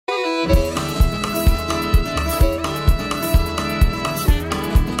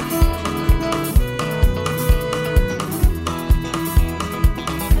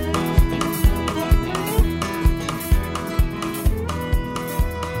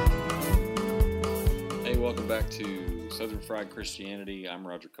back to Southern Fried Christianity. I'm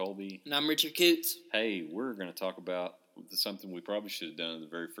Roger Colby. And I'm Richard Coots. Hey, we're going to talk about something we probably should have done in the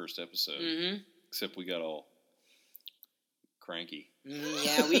very first episode. Mm-hmm. Except we got all cranky.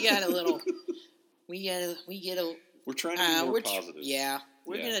 Yeah, we got a little. We're trying to be more positive.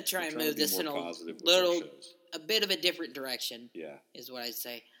 We're gonna try and move this in a bit of a different direction. Yeah, is what I'd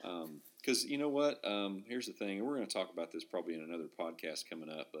say. Because you know what? Here's the thing, and we're going to talk about this probably in another podcast coming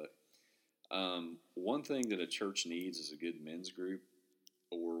up. But one thing that a church needs is a good men's group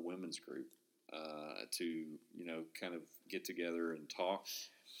or women's group to kind of get together and talk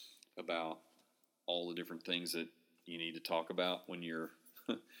about all the different things that you need to talk about when you're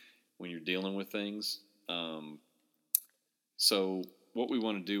dealing with things. So what we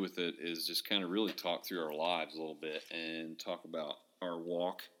want to do with it is just kind of really talk through our lives a little bit and talk about our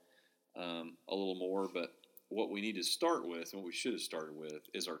walk a little more. But what we need to start with, and what we should have started with,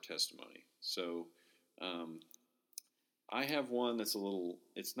 is our testimony. So I have one that's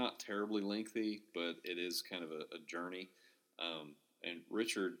it's not terribly lengthy, but it is kind of a journey. And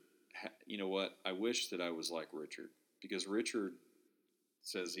Richard, you know what? I wish that I was like Richard, because Richard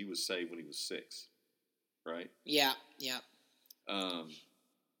says he was saved when he was 6, right? Yeah. I'm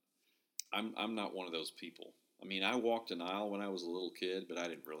not one of those people. I mean, I walked an aisle when I was a little kid, but I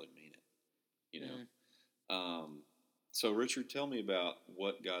didn't really mean it, So, Richard, tell me about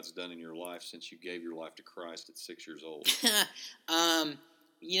what God's done in your life since you gave your life to Christ at 6 years old. I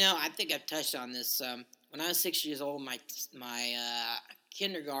think I've touched on this. When I was 6 years old, my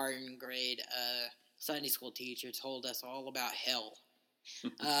kindergarten grade Sunday school teacher told us all about hell.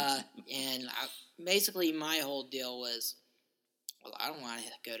 And basically my whole deal was, well, I don't want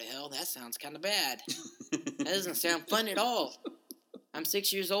to go to hell. That sounds kind of bad. That doesn't sound fun at all. I'm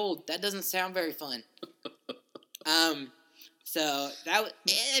 6 years old. That doesn't sound very fun. So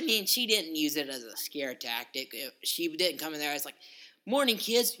she didn't use it as a scare tactic. She didn't come in there. I was like, "Morning,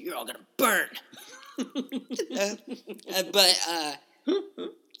 kids. You're all gonna burn." But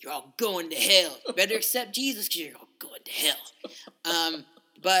you're all going to hell. You better accept Jesus because you're all going to hell.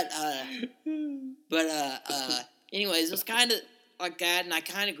 Anyways, it was kind of like that, and I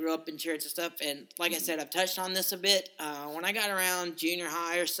kind of grew up in church and stuff, and like I said, I've touched on this a bit. When I got around junior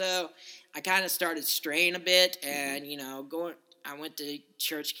high or so, I kind of started straying a bit, and, I went to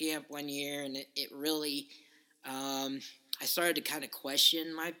church camp one year, and it really, I started to kind of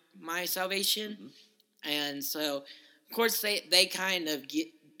question my salvation, and so, of course, they kind of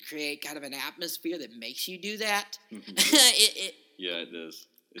create kind of an atmosphere that makes you do that. Yeah, it does.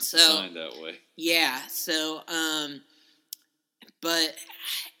 It's designed that way. Yeah, so, but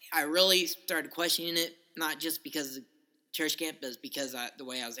I really started questioning it, not just because of church camp, but because the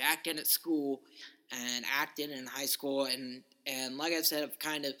way I was acting at school and acting in high school, and like I said, I've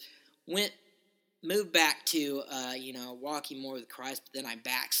kind of moved back to walking more with Christ, but then I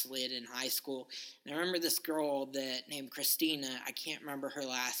backslid in high school. And I remember this girl named Christina. I can't remember her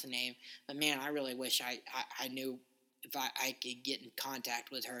last name, but man, I really wish I knew if I could get in contact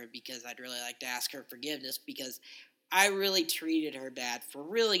with her, because I'd really like to ask her forgiveness, because I really treated her bad for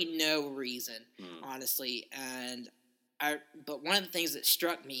really no reason, honestly. But one of the things that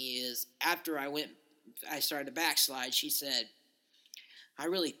struck me is after I started to backslide, she said, "I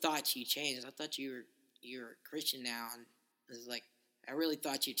really thought you changed. I thought you're a Christian now." And it was like, I really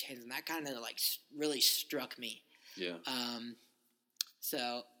thought you changed. And that kind of like really struck me. Yeah.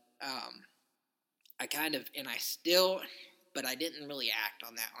 I kind of, and I still, but I didn't really act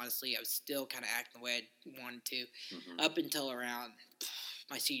on that, honestly. I was still kind of acting the way I wanted to up until around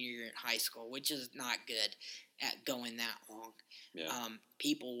my senior year in high school, which is not good at going that long. Yeah.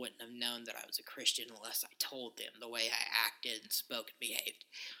 People wouldn't have known that I was a Christian unless I told them the way I acted and spoke and behaved.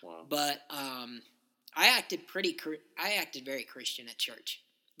 Wow. But I acted very Christian at church.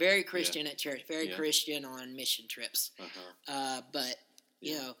 Very Christian at church. Very Christian on mission trips. But,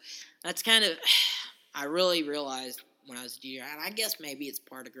 that's kind of, I really realized when I was a junior, and I guess maybe it's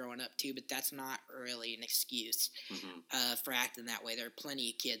part of growing up too, but that's not really an excuse for acting that way. There are plenty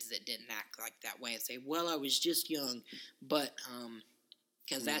of kids that didn't act like that way and say, "Well, I was just young," but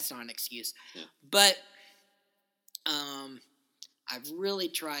because that's not an excuse. Yeah. But I've really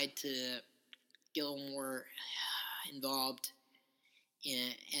tried to get a little more involved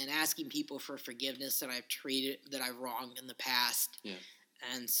in asking people for forgiveness that I've wronged in the past. Yeah.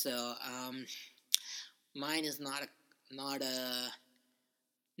 And so mine is not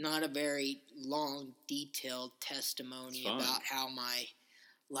a very long, detailed testimony about how my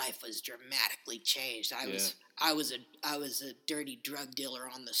life was dramatically changed. I was a dirty drug dealer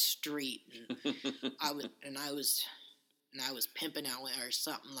on the street, and I was and I was pimping out or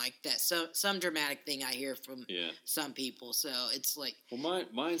something like that. So some dramatic thing I hear from some people. So it's like, well,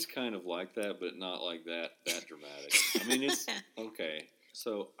 mine's kind of like that, but not like that dramatic. I mean, it's okay.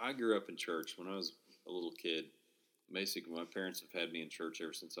 So I grew up in church when I was a little kid. Basically, my parents have had me in church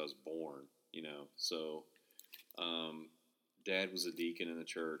ever since I was born. So Dad was a deacon in the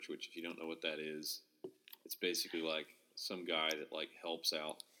church, which if you don't know what that is, it's basically like some guy that like helps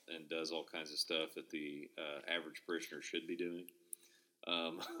out and does all kinds of stuff that the average parishioner should be doing.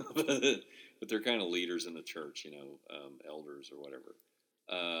 But they're kind of leaders in the church, elders or whatever.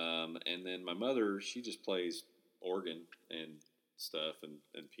 And then my mother, she just plays organ and stuff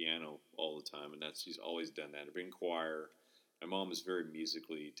and piano all the time, and she's always done that. I've been in choir. My mom is very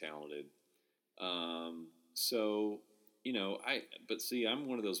musically talented. So, but see, I'm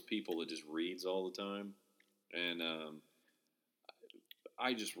one of those people that just reads all the time, and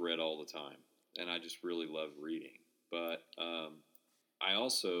I just read all the time, and I just really love reading. But I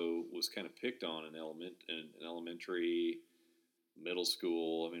also was kind of picked on in elementary, middle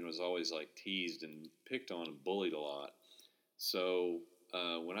school. I mean, I was always like teased and picked on and bullied a lot. So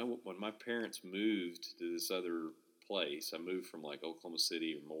when my parents moved to this other place, I moved from like Oklahoma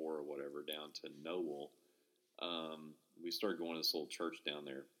City or Moore or whatever down to Noble. We started going to this little church down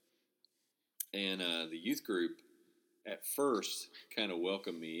there, and the youth group at first kind of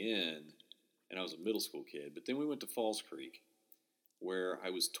welcomed me in, and I was a middle school kid. But then we went to Falls Creek, where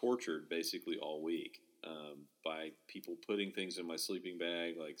I was tortured basically all week by people putting things in my sleeping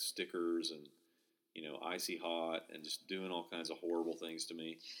bag, like stickers and icy hot, and just doing all kinds of horrible things to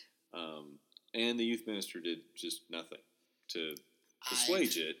me. And the youth minister did just nothing to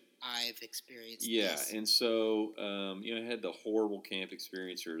assuage it. I've experienced this. Yeah, and so, I had the horrible camp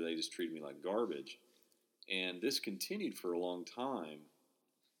experience where they just treated me like garbage. And this continued for a long time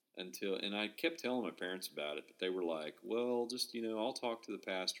and I kept telling my parents about it, but they were like, well, just, I'll talk to the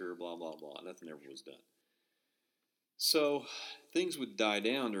pastor, blah, blah, blah. Nothing ever was done. So things would die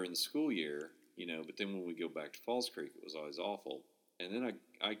down during the school year, but then when we go back to Falls Creek, it was always awful. And then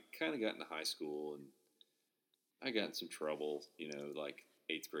I kind of got into high school, and I got in some trouble, like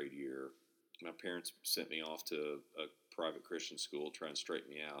 8th grade year. My parents sent me off to a private Christian school, trying to straighten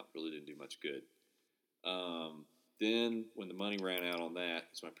me out. Really didn't do much good. Then when the money ran out on that,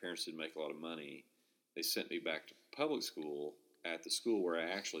 because my parents didn't make a lot of money, they sent me back to public school at the school where I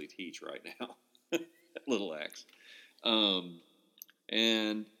actually teach right now, Little Axe.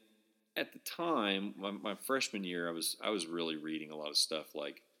 And at the time, my freshman year, I was really reading a lot of stuff.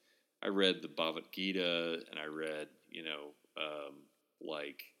 Like I read the Bhagavad Gita, and I read,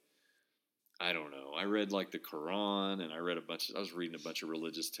 I don't know. I read like the Quran, and I was reading a bunch of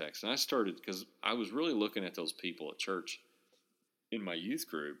religious texts. And I started, because I was really looking at those people at church in my youth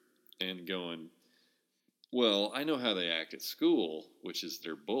group and going, well, I know how they act at school, which is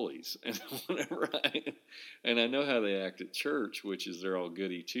they're bullies. And I know how they act at church, which is they're all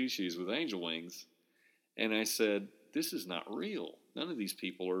goody two-shoes with angel wings. And I said, this is not real. None of these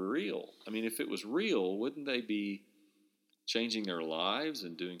people are real. I mean, if it was real, wouldn't they be changing their lives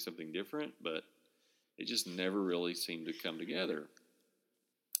and doing something different? But it just never really seemed to come together.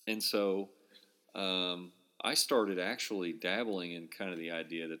 And so I started actually dabbling in kind of the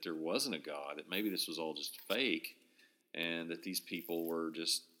idea that there wasn't a God, that maybe this was all just fake, and that these people were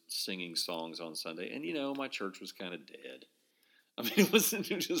just singing songs on Sunday. And, my church was kind of dead. I mean, it was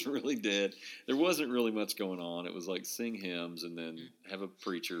just really dead. There wasn't really much going on. It was like sing hymns and then have a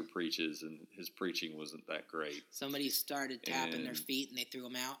preacher preaches, and his preaching wasn't that great. Somebody started tapping their feet and they threw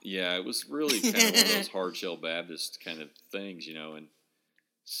them out. Yeah, it was really kind of one of those hard shell Baptist kind of things, And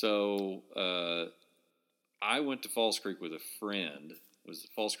so I went to Falls Creek with a friend.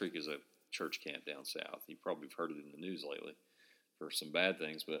 Falls Creek is a church camp down south. You probably have heard it in the news lately for some bad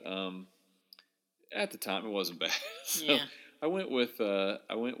things, but at the time it wasn't bad. So yeah. I went with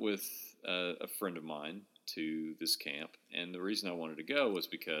a friend of mine to this camp, and the reason I wanted to go was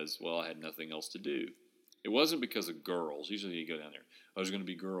because, well, I had nothing else to do. It wasn't because of girls. Usually you go down there, there's going to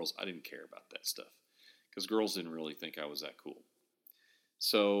be girls. I didn't care about that stuff because girls didn't really think I was that cool.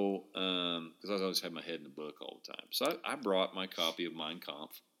 So, because I always had my head in the book all the time. So I brought my copy of Mein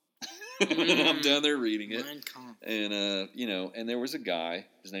Kampf. I'm down there reading it. Mein Kampf. And, and there was a guy,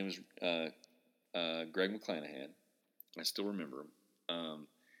 his name was Greg McClanahan. I still remember him.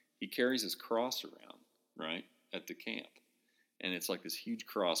 He carries his cross around, right, at the camp. And it's like this huge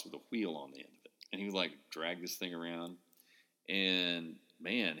cross with a wheel on the end of it. And he would, like, drag this thing around. And,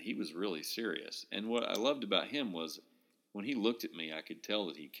 man, he was really serious. And what I loved about him was when he looked at me, I could tell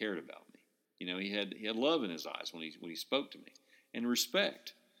that he cared about me. He had love in his eyes when he spoke to me. And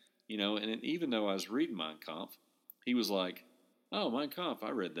respect. And even though I was reading Mein Kampf, he was like, "Oh, Mein Kampf,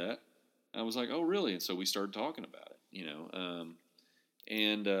 I read that." I was like, "Oh, really?" And so we started talking about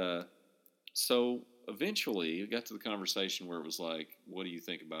it, so eventually it got to the conversation where it was like, "What do you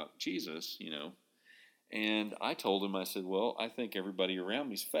think about Jesus?" And I told him, I said, "Well, I think everybody around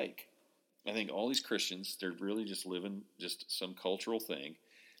me's fake. I think all these Christians, they're really just living just some cultural thing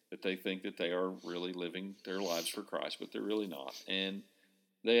that they think that they are really living their lives for Christ, but they're really not. And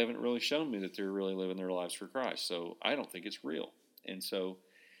they haven't really shown me that they're really living their lives for Christ. So I don't think it's real." And so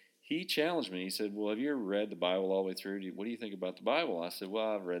he challenged me. He said, "Well, have you ever read the Bible all the way through? What do you think about the Bible?" I said, "Well,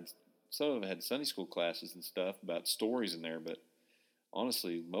 I've read some of them, had Sunday school classes and stuff about stories in there, but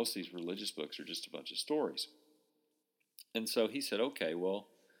honestly, most of these religious books are just a bunch of stories." And so he said, "Okay, well,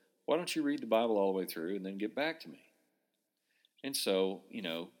 why don't you read the Bible all the way through and then get back to me?" And so,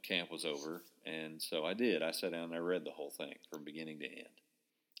 camp was over, and so I did. I sat down and I read the whole thing from beginning to end.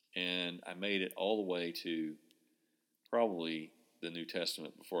 And I made it all the way to probably the New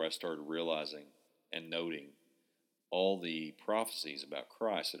Testament before I started realizing and noting all the prophecies about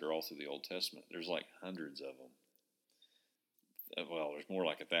Christ that are all through the Old Testament. There's like hundreds of them. Well, there's more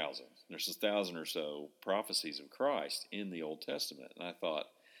like 1,000. There's 1,000 or so prophecies of Christ in the Old Testament. And I thought,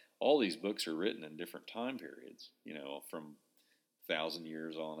 all these books are written in different time periods, from 1,000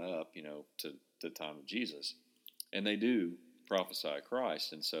 years on up, to the time of Jesus. And they do prophesy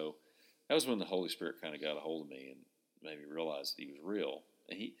Christ. And so that was when the Holy Spirit kind of got a hold of me and made me realize that he was real.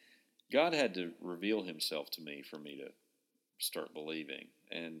 And God had to reveal himself to me for me to start believing.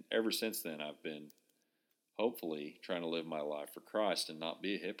 And ever since then, I've been hopefully trying to live my life for Christ and not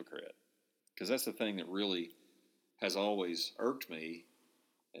be a hypocrite. Because that's the thing that really has always irked me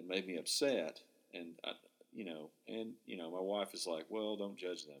and made me upset. And, my wife is like, "Well, don't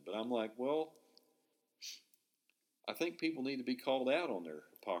judge them." But I'm like, well, I think people need to be called out on their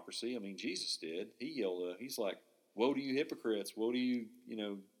hypocrisy. I mean, Jesus did. He yelled, he's like, "Woe to you hypocrites. Woe to you,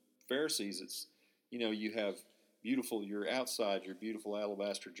 Pharisees. It's, you have you're outside, your beautiful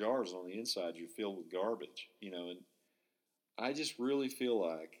alabaster jars. On the inside, you're filled with garbage, and I just really feel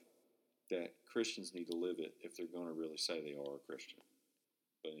like that Christians need to live it if they're going to really say they are a Christian.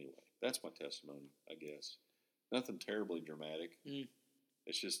 But anyway, that's my testimony, I guess. Nothing terribly dramatic.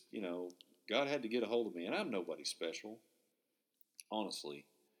 It's just, God had to get a hold of me, and I'm nobody special, honestly.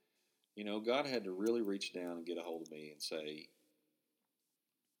 God had to really reach down and get a hold of me and say,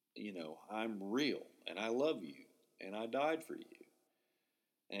 I'm real, and I love you, and I died for you.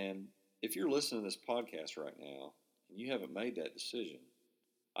 And if you're listening to this podcast right now, and you haven't made that decision,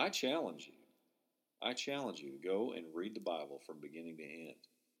 I challenge you. I challenge you to go and read the Bible from beginning to end.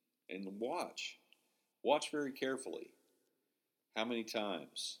 And watch very carefully how many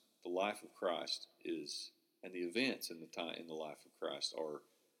times the life of Christ is, and the events in the life of Christ are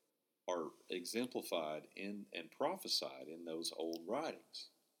exemplified in and prophesied in those old writings.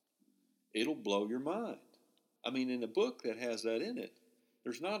 It'll blow your mind. I mean, in a book that has that in it,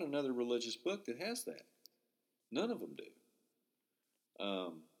 there's not another religious book that has that. None of them do.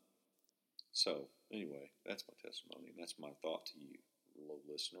 So anyway, that's my testimony, and that's my thought to you, little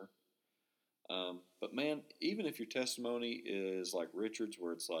listener. But man, even if your testimony is like Richard's,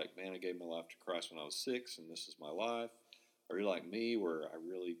 where it's like, man, I gave my life to Christ when I was 6, and this is my life, or you're like me, where I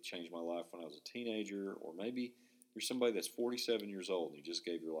really changed my life when I was a teenager, or maybe you're somebody that's 47 years old and you just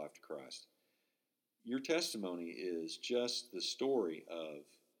gave your life to Christ. Your testimony is just the story of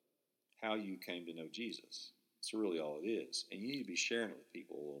how you came to know Jesus. It's really all it is. And you need to be sharing it with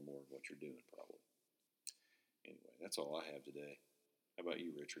people a little more of what you're doing, probably. Anyway, that's all I have today. How about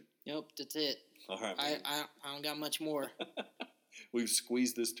you, Richard? Nope, that's it. All right, I don't got much more. We've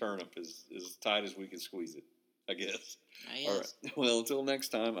squeezed this turnip as tight as we can squeeze it, I guess. I guess. All right. Well, until next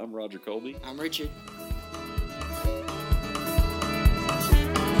time, I'm Roger Colby. I'm Richard.